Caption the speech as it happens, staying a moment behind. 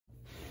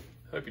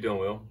Hope you're doing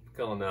well.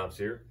 Colin Knives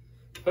here.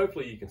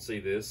 Hopefully you can see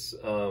this.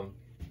 I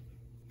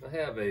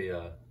have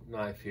a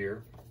knife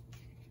here.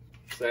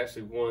 It's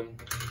actually one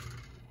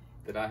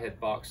that I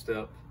had boxed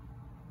up,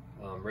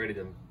 ready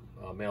to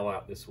mail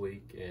out this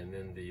week, and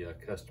then the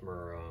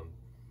customer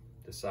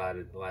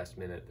decided last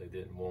minute they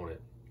didn't want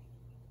it.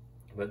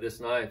 But this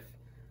knife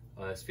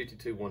is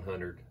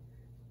 52-100,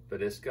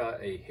 but it's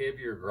got a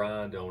heavier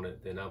grind on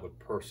it than I would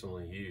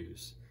personally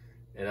use.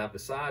 And I've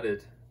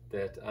decided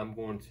that I'm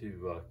going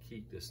to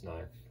keep this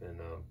knife, and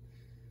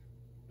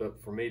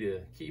but for me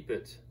to keep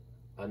it,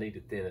 I need to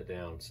thin it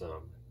down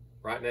some.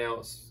 Right now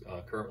it's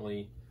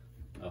currently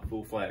a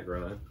full flat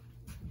grind.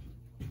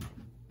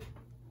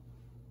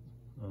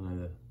 I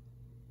know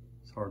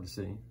it's hard to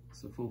see.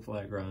 It's a full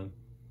flat grind,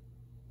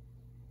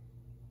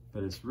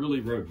 but it's really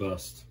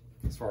robust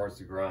as far as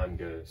the grind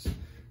goes.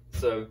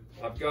 So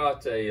I've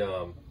got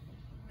a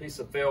piece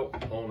of felt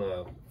on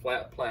a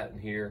flat platen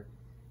here,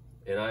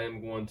 and I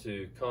am going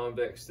to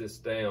convex this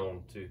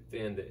down to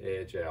thin the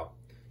edge out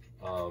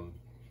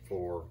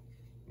for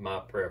my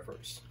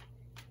preference.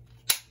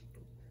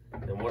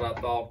 And what I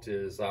thought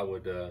is I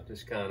would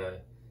just kind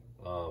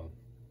of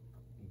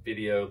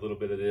video a little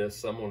bit of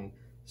this. I'm going to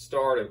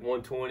start at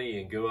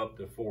 120 and go up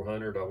to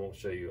 400. I won't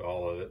show you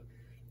all of it.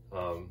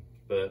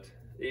 But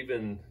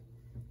even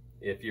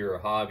if you're a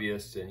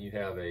hobbyist and you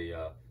have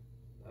a,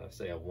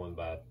 say a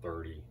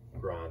 1x30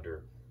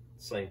 grinder,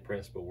 same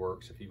principle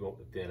works if you want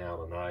to thin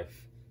out a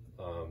knife.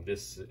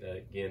 This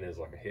again is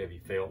like a heavy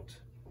felt,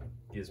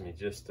 gives me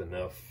just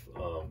enough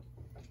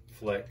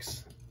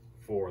flex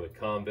for the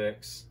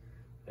convex,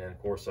 and of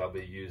course I'll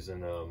be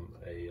using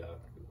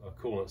a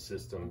coolant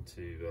system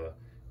to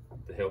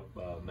help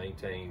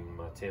maintain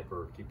my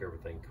temper, keep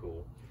everything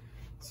cool.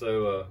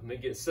 So let me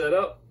get set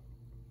up,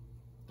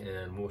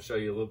 and we'll show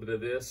you a little bit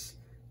of this.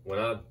 When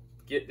I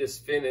get this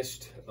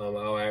finished, when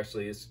I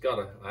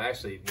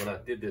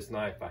did this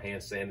knife, I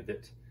hand sanded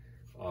it.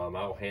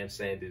 I'll hand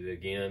sand it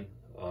again,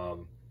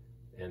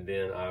 and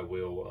then I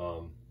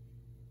will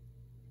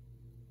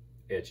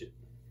etch it,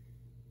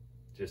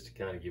 just to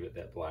kind of give it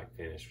that black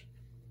finish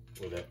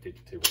with that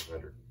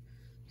 52-100.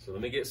 So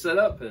let me get set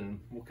up and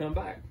we'll come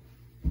back.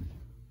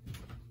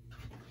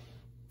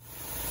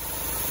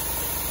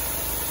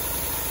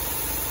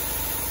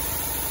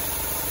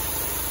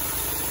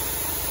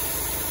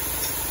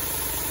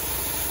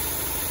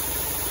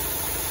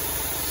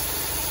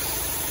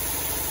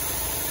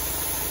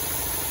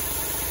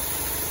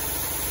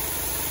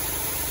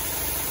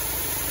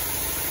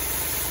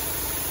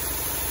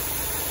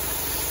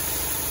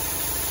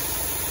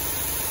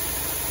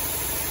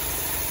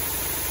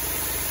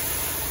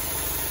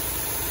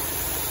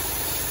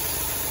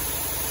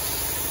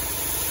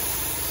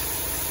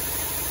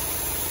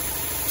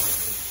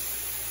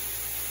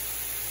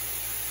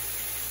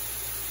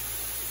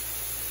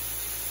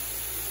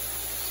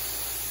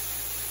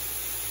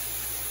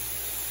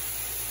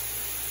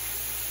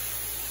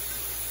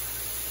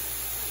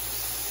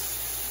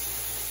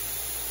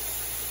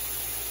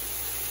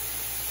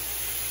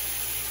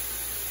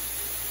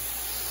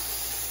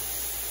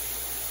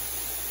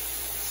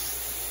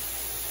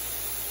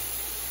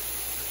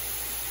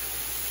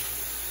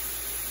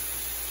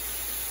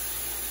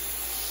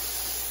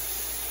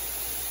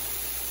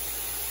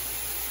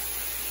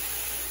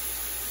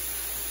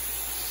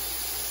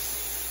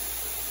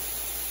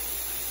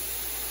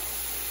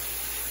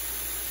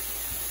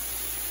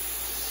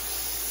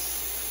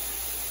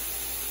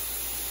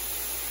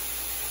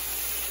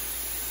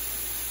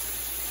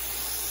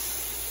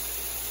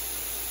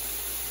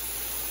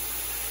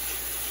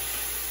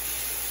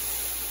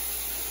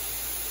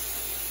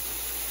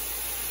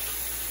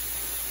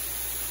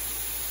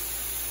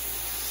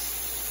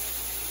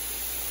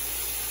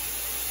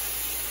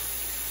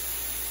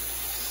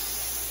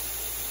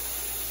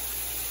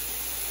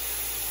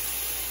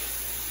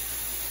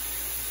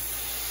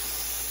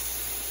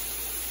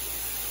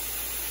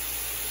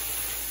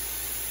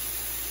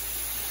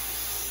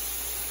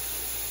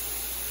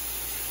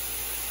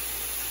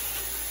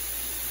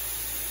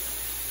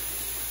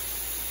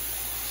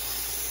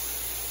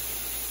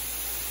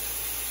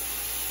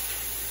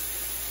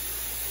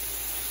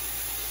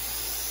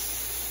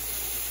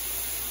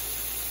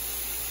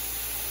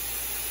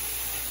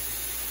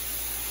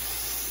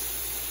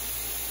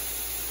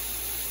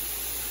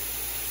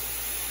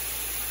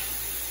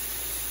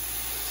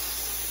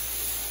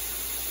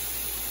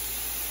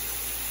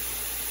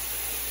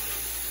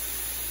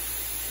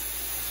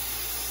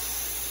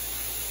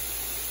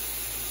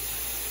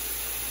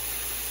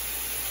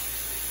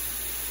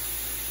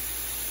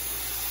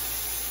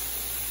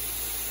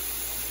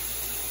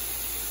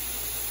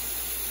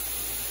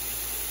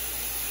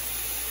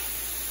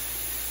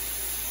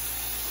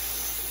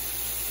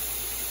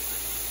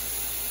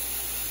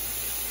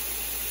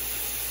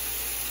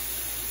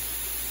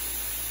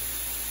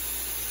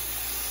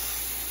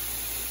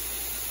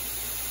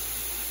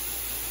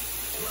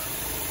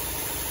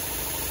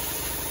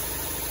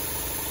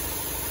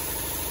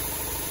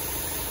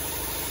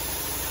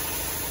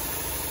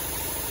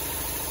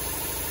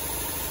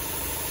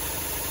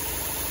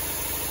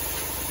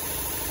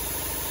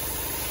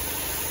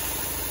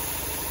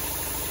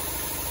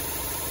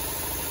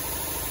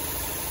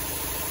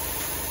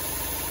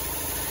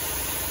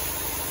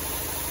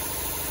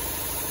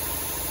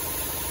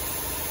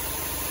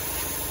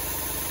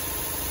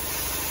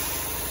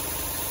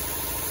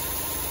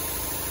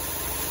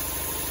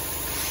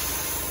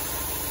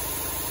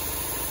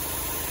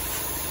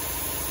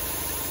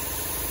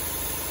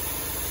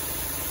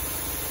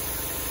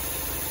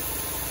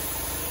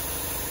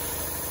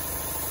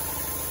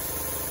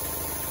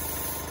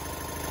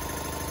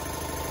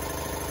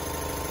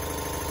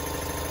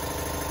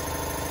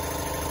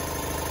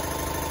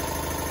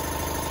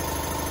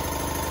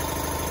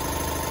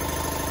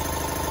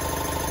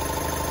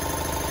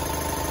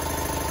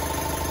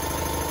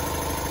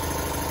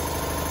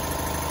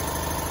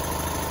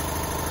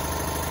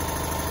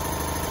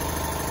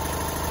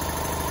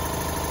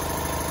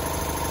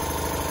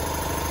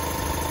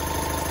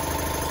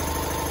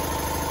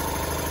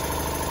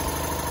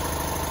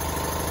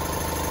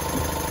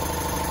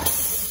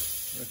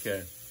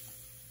 Okay.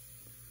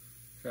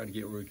 Try to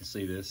get where we can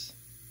see this.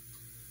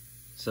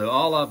 So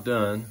all I've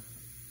done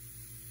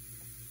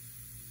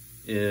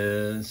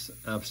is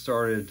I've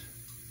started,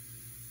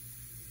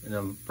 and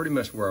I'm pretty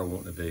much where I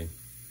want to be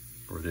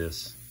for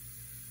this.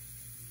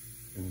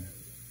 And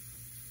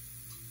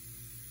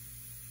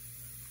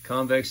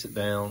convex it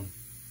down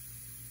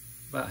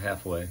about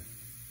halfway.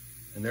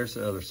 And there's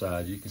the other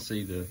side. You can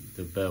see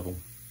the bevel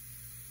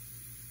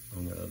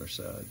on the other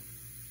side.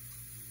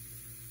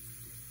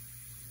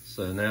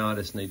 So now I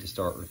just need to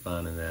start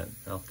refining that.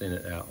 I'll thin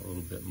it out a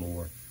little bit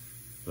more,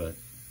 but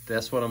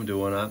that's what I'm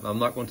doing. I'm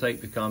not going to take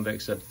the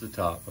convex up to the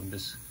top. I'm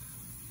just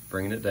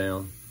bringing it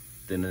down,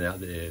 thinning out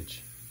the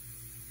edge.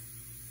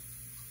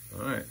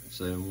 All right,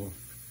 so we'll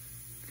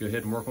go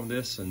ahead and work on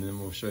this, and then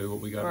we'll show you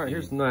what we got. All right,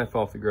 here's the knife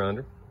off the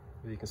grinder.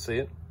 If you can see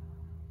it.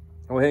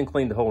 I went ahead and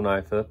cleaned the whole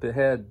knife up. It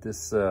had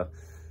this a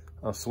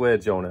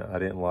swedge on it I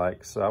didn't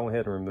like, so I went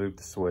ahead and removed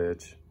the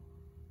swedge.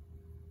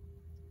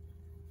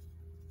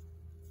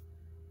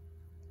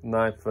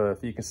 Knife,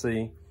 if you can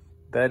see,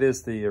 that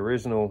is the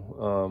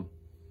original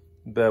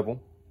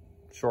bevel,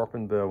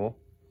 sharpened bevel.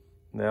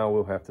 Now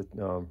we'll have to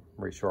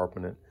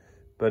resharpen it.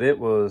 But it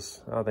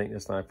was, I think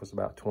this knife was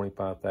about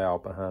 25 thou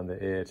behind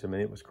the edge. I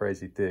mean, it was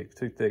crazy thick,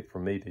 too thick for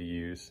me to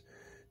use.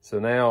 So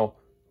now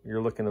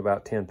you're looking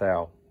about 10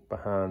 thou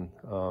behind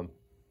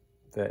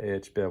that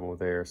edge bevel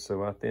there.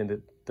 So I thinned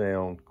it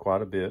down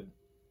quite a bit.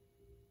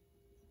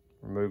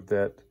 Removed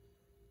that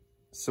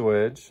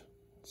swedge.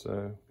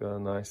 So got a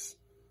nice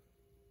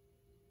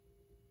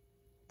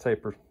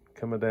taper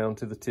coming down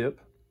to the tip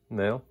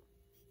now.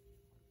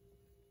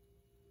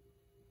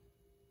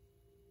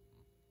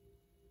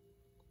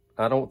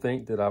 I don't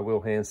think that I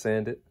will hand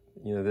sand it.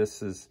 You know,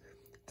 this is,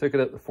 took it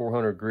up to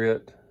 400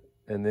 grit,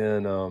 and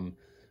then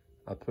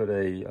I put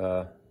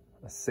a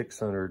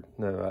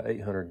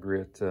 800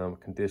 grit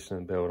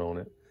conditioning belt on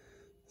it.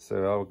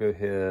 So I'll go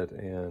ahead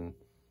and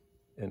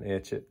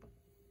etch it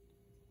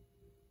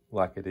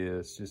like it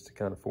is, just to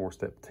kind of force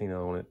that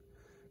patina on it,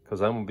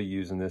 because I'm gonna be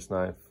using this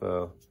knife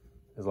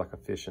as like a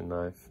fishing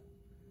knife.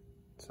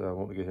 So I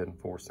want to go ahead and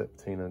force that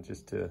patina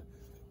just to,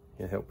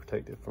 you know, help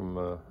protect it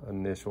from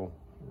initial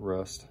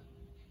rust.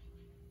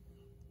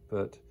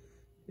 But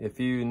if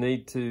you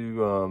need to,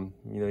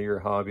 you know, you're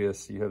a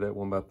hobbyist, you have that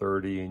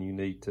 1x30 and you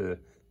need to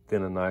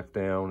thin a knife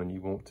down and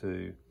you want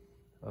to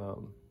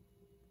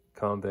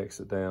convex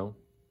it down,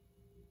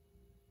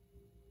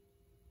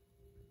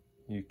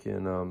 you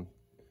can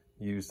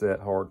use that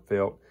hard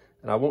felt.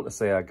 And I want to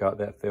say I got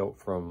that felt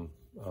from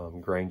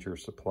Granger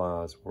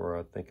Supplies, where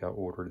I think I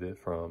ordered it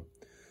from.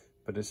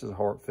 But this is a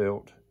hard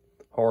felt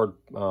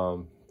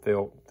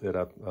that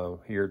I've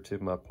adhered to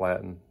my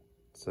platen,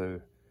 so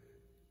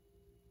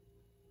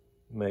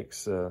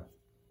makes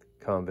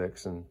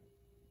convexing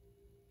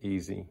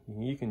easy.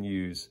 You can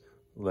use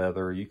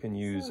leather. You can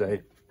use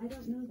I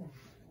don't know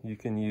that. You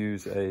can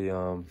use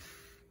a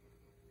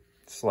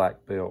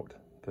slack belt,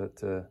 but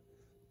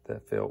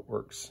that felt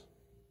works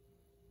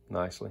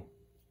nicely.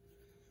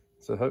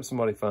 So I hope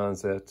somebody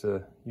finds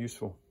that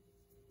useful.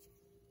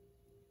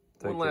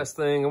 One last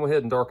thing, I'm gonna go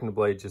ahead and darken the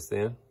blade just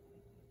then.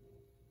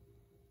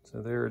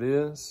 So there it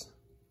is.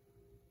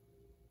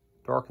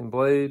 Darkened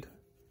blade.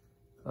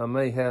 I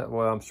may have,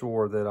 well, I'm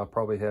sure that I'll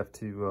probably have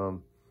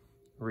to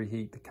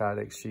reheat the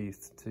Kydex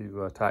sheath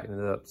to tighten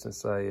it up,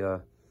 since I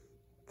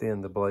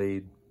thinned the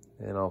blade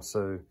and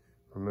also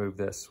remove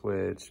that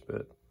swedge.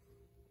 But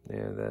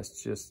yeah,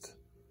 that's just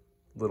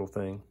a little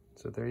thing.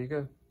 So there you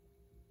go.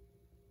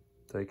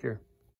 Take care.